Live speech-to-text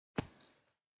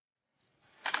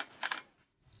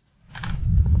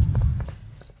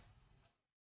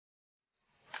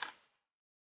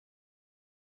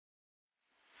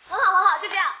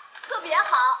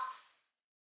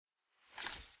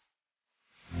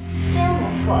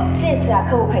错，这次啊，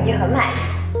客户肯定很满意。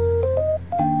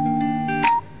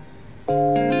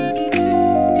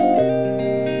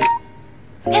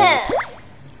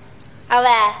二位，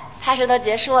拍摄都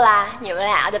结束啦，你们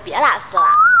俩就别拉丝了。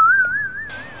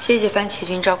谢谢番茄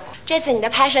君照顾。这次你的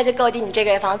拍摄就够抵你这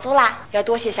个月房租啦，要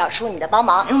多谢小叔你的帮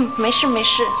忙。没事没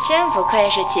事。真不愧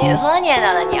是秦风念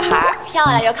叨的女孩，漂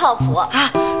亮又靠谱啊！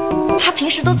她平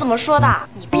时都怎么说的？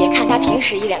你别看她平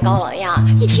时一脸高冷样，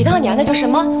一提到你啊，那就什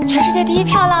么全世界第一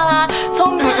漂亮啦，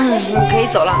聪明全世界。可以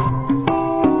走了。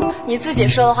你自己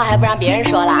说的话还不让别人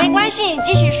说啦？没关系，你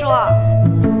继续说。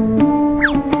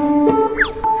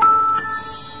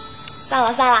算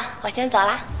了算了，我先走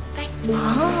啦，拜。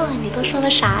哦，你都说了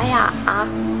啥呀？啊？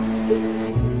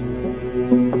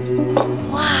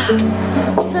哇，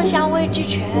色香味俱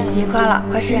全。别夸了，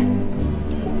快吃。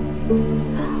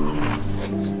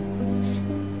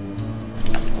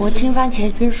我听番茄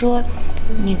君说，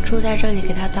你住在这里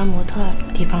给他当模特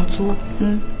抵房租。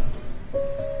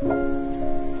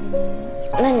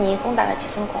那你一共打了几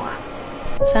份工啊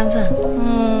？3份。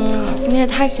你也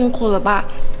太辛苦了吧！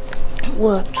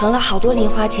我存了好多零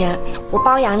花钱，我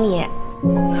包养你。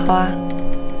好啊，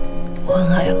我很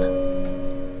好养的。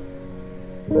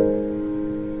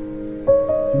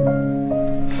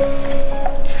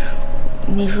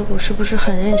你说我是不是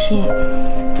很任性？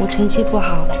我成绩不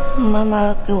好，妈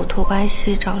妈给我托关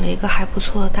系找了一个还不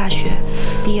错的大学，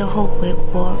毕业后回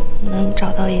国能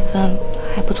找到一份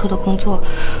还不错的工作。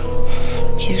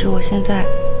其实我现在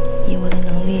以我的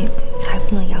能力还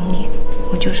不能养你，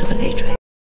我就是个累赘。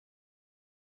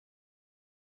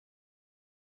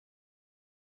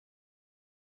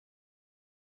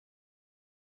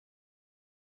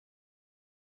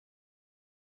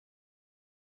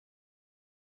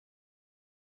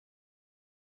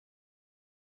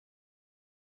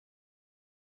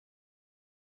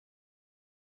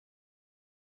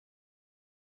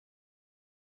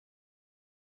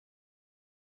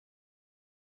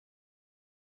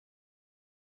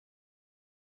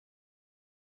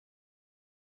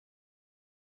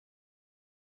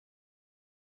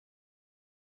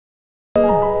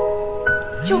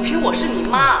就凭我是你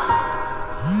妈，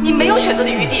你没有选择的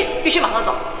余地，必须马上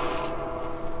走。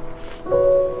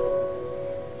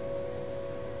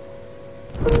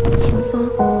秦风，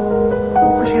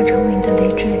我不想成为你的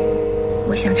累赘，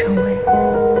我想成为